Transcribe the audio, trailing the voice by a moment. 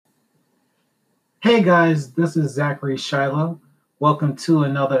Hey guys, this is Zachary Shiloh. Welcome to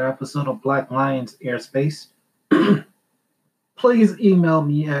another episode of Black Lions Airspace. Please email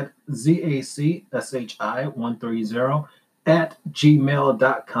me at zacshi130 at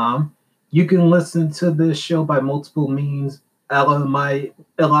gmail.com. You can listen to this show by multiple means, LINKTREE,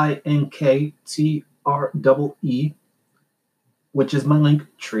 which is my link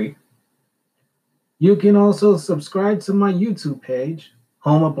tree. You can also subscribe to my YouTube page,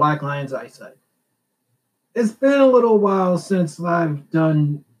 Home of Black Lions Eyesight. It's been a little while since I've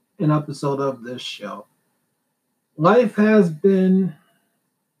done an episode of this show. Life has been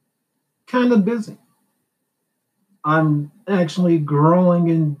kind of busy. I'm actually growing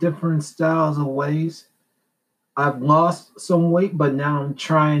in different styles of ways. I've lost some weight, but now I'm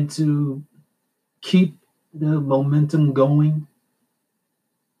trying to keep the momentum going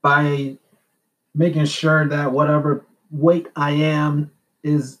by making sure that whatever weight I am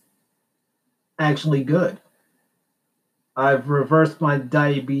is actually good. I've reversed my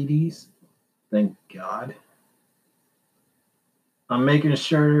diabetes, thank God. I'm making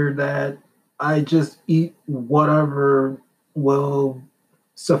sure that I just eat whatever will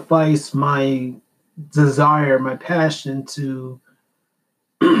suffice my desire, my passion to,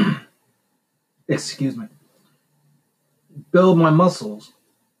 excuse me, build my muscles.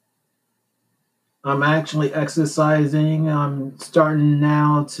 I'm actually exercising. I'm starting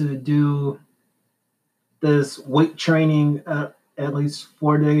now to do this weight training at least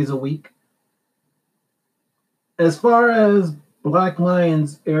 4 days a week. As far as Black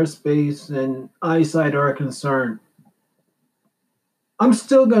Lions Airspace and Eyesight are concerned, I'm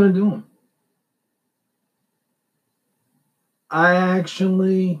still going to do them. I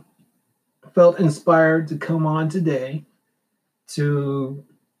actually felt inspired to come on today to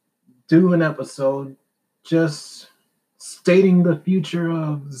do an episode just stating the future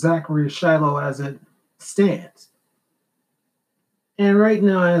of Zachary Shiloh as it stands. And right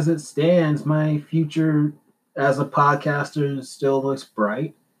now, as it stands, my future as a podcaster still looks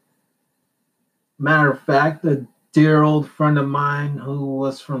bright. Matter of fact, a dear old friend of mine who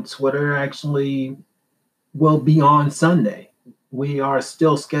was from Twitter actually will be on Sunday. We are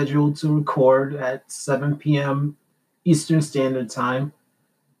still scheduled to record at 7 p.m. Eastern Standard Time.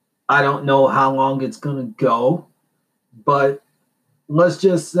 I don't know how long it's going to go, but let's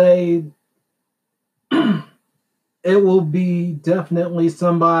just say it will be definitely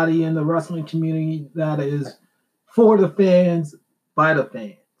somebody in the wrestling community that is for the fans, by the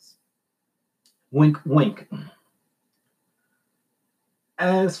fans. Wink, wink.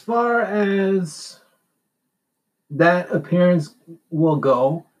 As far as that appearance will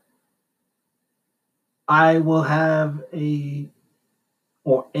go, I will have an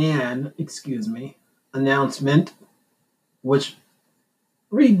announcement which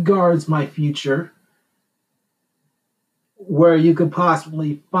regards my future, where you could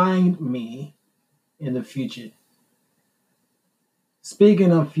possibly find me in the future.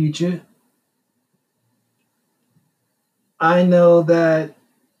 Speaking of future, I know that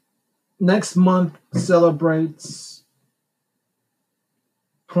next month celebrates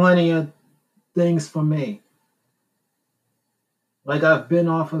plenty of things for me. Like, I've been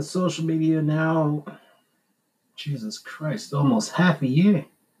off of social media now, Jesus Christ, almost half a year.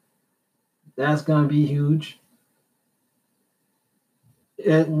 That's going to be huge.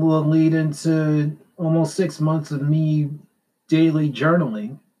 It will lead into almost 6 months of me daily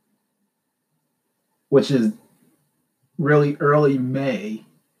journaling, which is really early May.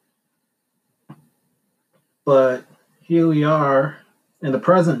 But here we are in the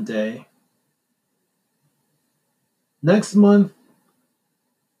present day. Next month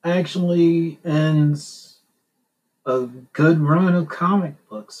actually ends a good run of comic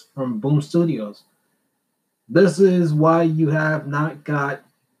books from Boom Studios. This is why you have not got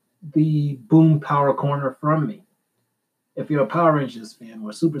the Boom Power Corner from me. If you're a Power Rangers fan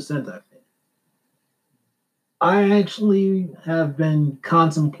or a Super Sentai fan, I actually have been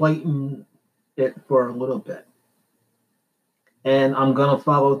contemplating it for a little bit, and I'm gonna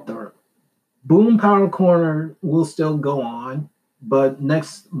follow through. Boom Power Corner will still go on, but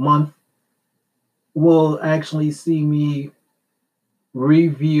next month will actually see me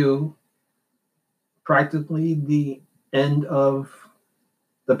review practically the end of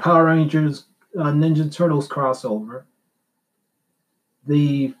the Power Rangers Ninja Turtles crossover,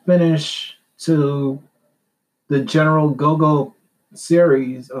 the finish to the General Go-Go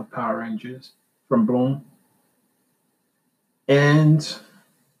series of Power Rangers from Boom, and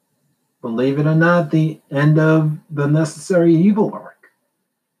believe it or not, the end of the Necessary Evil arc.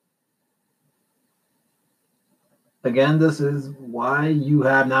 Again, this is why you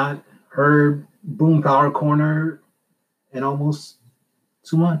have not heard Boom Power Corner in almost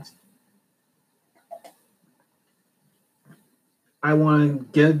 2 months. I want to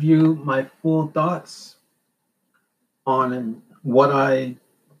give you my full thoughts on what I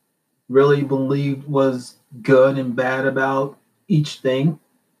really believed was good and bad about each thing,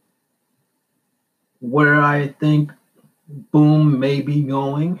 where I think Boom may be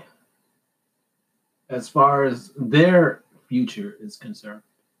going as far as their future is concerned.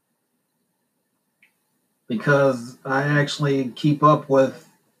 Because I actually keep up with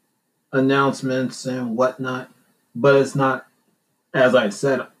announcements and whatnot, but it's not, as I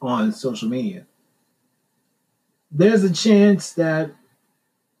said, on social media. There's a chance that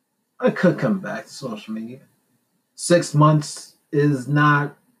I could come back to social media. 6 months is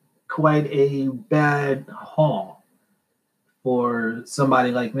not quite a bad haul for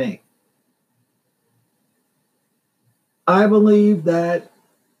somebody like me. I believe that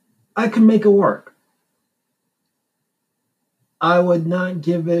I can make it work. I would not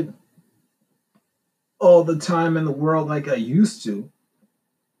give it all the time in the world like I used to,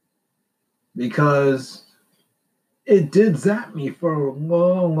 because it did zap me for a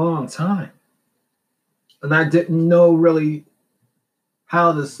long, long time. And I didn't know really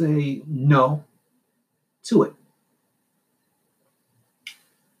how to say no to it.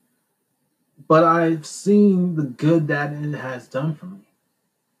 But I've seen the good that it has done for me.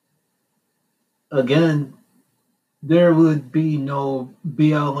 Again, there would be no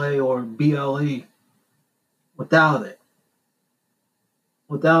BLA or BLE without it.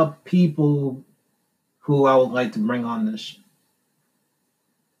 Without people who I would like to bring on this show.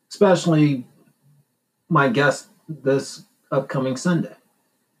 Especially my guest this upcoming Sunday.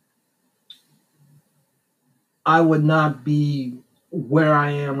 I would not be where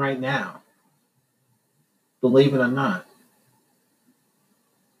I am right now, believe it or not.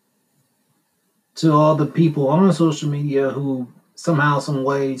 To all the people on social media who somehow, some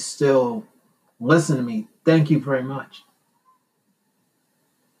way still listen to me, thank you very much.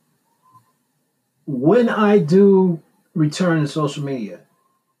 When I do return to social media,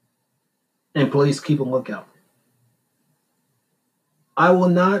 and please keep a lookout, I will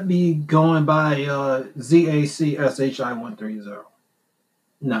not be going by ZACSHI130.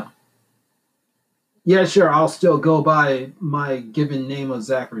 No. Yeah, sure, I'll still go by my given name of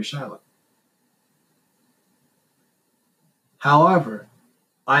Zachary Shiloh. However,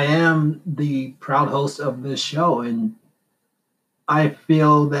 I am the proud host of this show, and I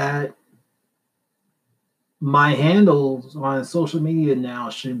feel that my handles on social media now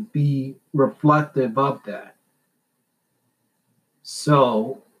should be reflective of that.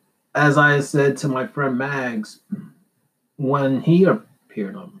 So, as I said to my friend Mags when he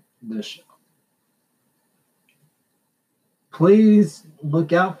appeared on this show, please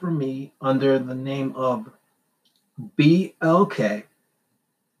look out for me under the name of BLK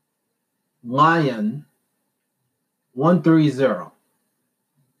Lion 130.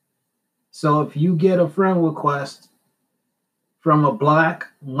 So if you get a friend request from a Black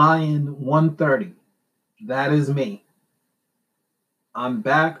Lion 130, that is me. I'm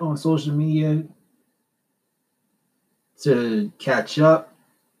back on social media to catch up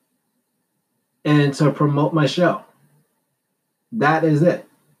and to promote my show. That is it.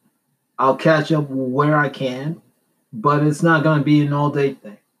 I'll catch up where I can, but it's not going to be an all-day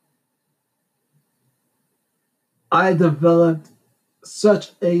thing. I developed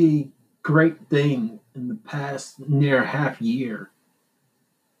such a great thing in the past near half year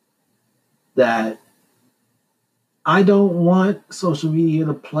that I don't want social media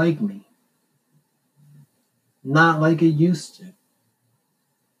to plague me. Not like it used to.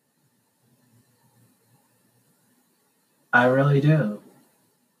 I really do.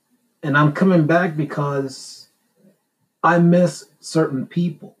 And I'm coming back because I miss certain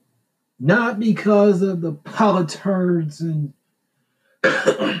people. Not because of the politurds and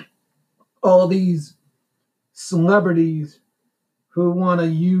all these celebrities who want to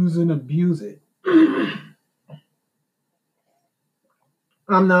use and abuse it.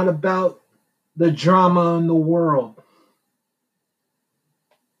 I'm not about the drama in the world.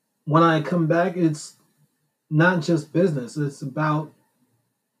 When I come back, it's not just business, it's about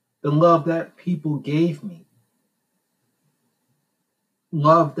the love that people gave me,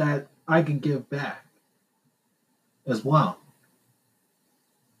 love that I could give back as well.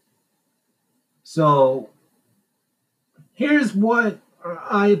 So here's what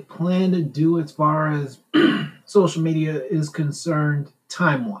I plan to do as far as social media is concerned,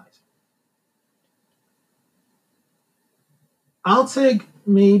 time wise. I'll take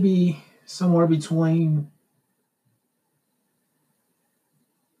maybe somewhere between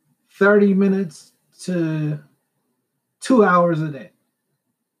 30 minutes to 2 hours a day.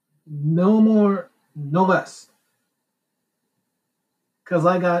 No more, no less. Because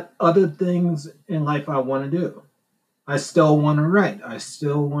I got other things in life I want to do. I still want to write. I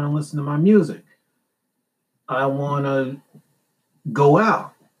still want to listen to my music. I want to go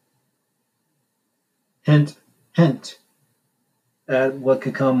out. Hint, hint at what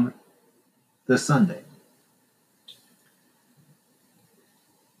could come this Sunday.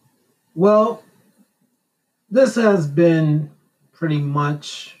 Well, this has been pretty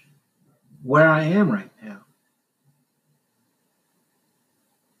much where I am right now.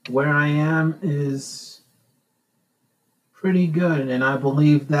 Where I am is pretty good, and I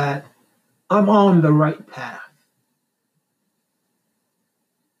believe that I'm on the right path.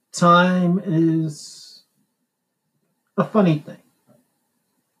 Time is a funny thing.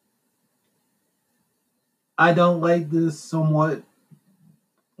 I don't like this somewhat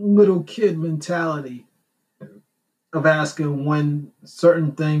little kid mentality of asking when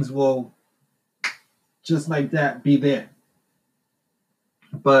certain things will just like that be there.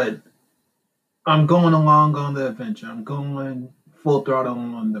 But I'm going along on the adventure. I'm going full throttle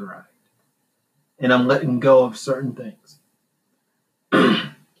on the ride. And I'm letting go of certain things.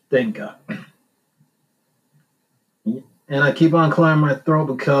 Thank God. And I keep on clearing my throat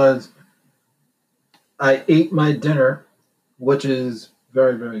because I ate my dinner, which is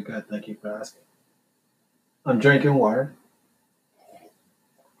very, very good. Thank you for asking. I'm drinking water.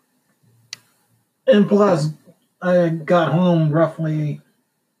 And plus, I got home roughly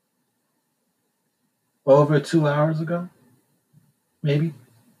over 2 hours ago, maybe,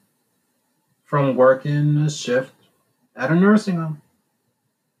 from working a shift at a nursing home,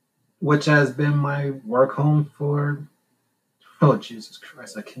 which has been my work home for, oh, Jesus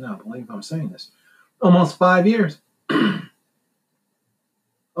Christ, I cannot believe I'm saying this, almost 5 years.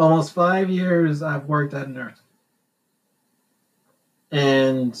 Almost 5 years I've worked at a nurse.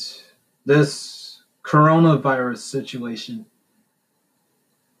 And this coronavirus situation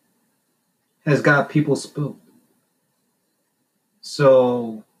has got people spooked.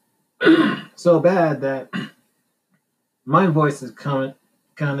 So bad that my voice is kind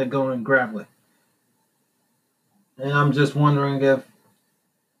of going gravelly. And I'm just wondering if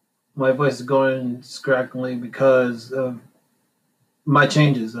my voice is going scrackly because of my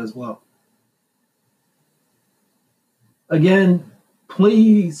changes as well. Again,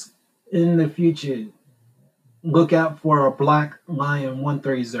 please, in the future, look out for a Black Lion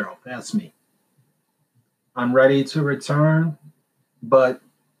 130. That's me. I'm ready to return, but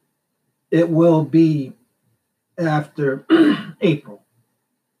it will be after April.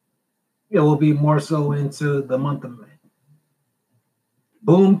 It will be more so into the month of May.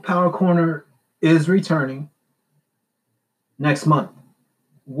 Boom Power Corner is returning next month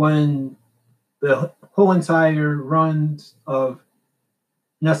when the whole entire runs of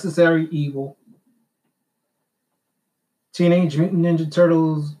Necessary Evil, Teenage Mutant Ninja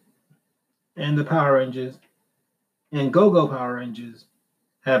Turtles, and the Power Rangers, and Go-Go Power Rangers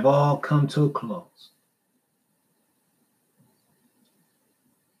have all come to a close.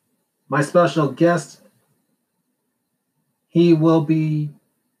 My special guest, he will be,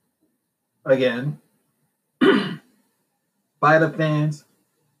 again, by the fans,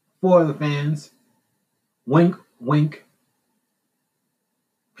 for the fans, wink, wink.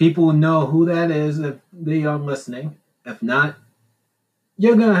 People know who that is if they are listening. If not,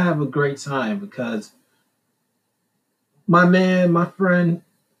 you're going to have a great time because my man, my friend,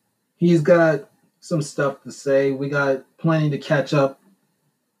 he's got some stuff to say. We got plenty to catch up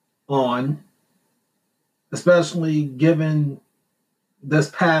on, especially given this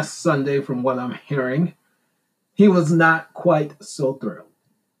past Sunday, from what I'm hearing, he was not quite so thrilled.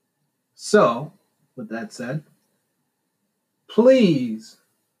 So, with that said, please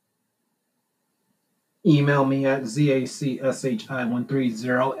email me at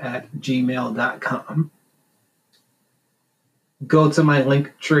zacshi130@gmail.com. Go to my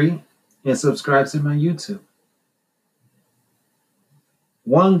link tree and subscribe to my YouTube.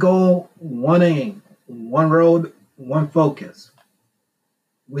 One goal, one aim, one road, one focus.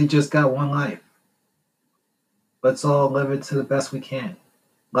 We just got one life. Let's all live it to the best we can.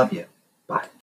 Love you. Bye.